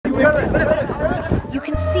You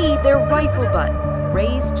can see their rifle butt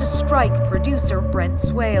raised to strike producer Brent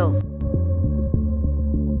Swales.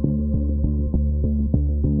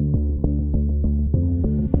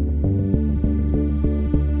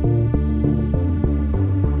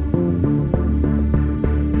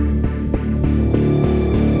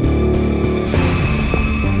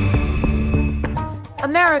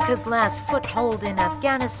 America's last foothold in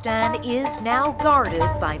Afghanistan is now guarded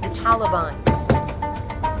by the Taliban.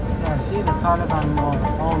 I see the Taliban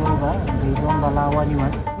all over. They don't allow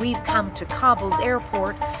anyone. We've come to Kabul's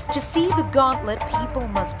airport to see the gauntlet people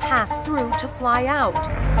must pass through to fly out.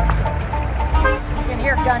 You can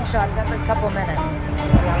hear gunshots every couple minutes.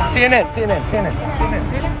 CNN.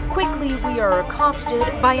 Quickly, we are accosted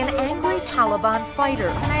by an angry Taliban fighter.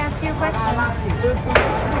 Can I ask you a question?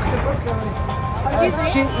 Excuse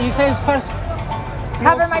me? He says first.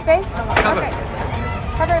 Cover my face? Cover. Okay.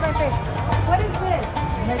 Cover my face. What is this?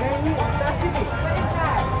 What is that?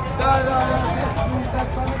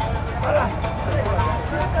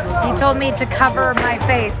 He told me to cover my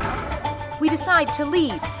face. We decide to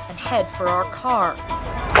leave and head for our car.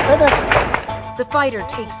 The fighter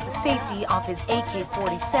takes the safety off his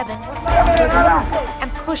AK-47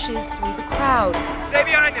 and pushes through the crowd. Stay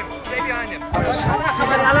behind him.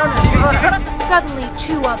 Suddenly,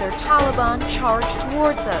 two other Taliban charge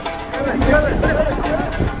towards us.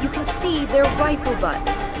 You can see their rifle butt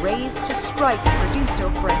raised to strike producer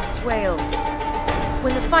Brent Swales.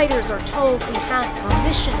 When the fighters are told we have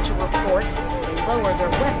permission to report, they lower their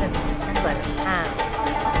weapons and let us pass.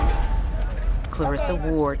 Clarissa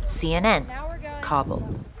Ward, CNN, Kabul.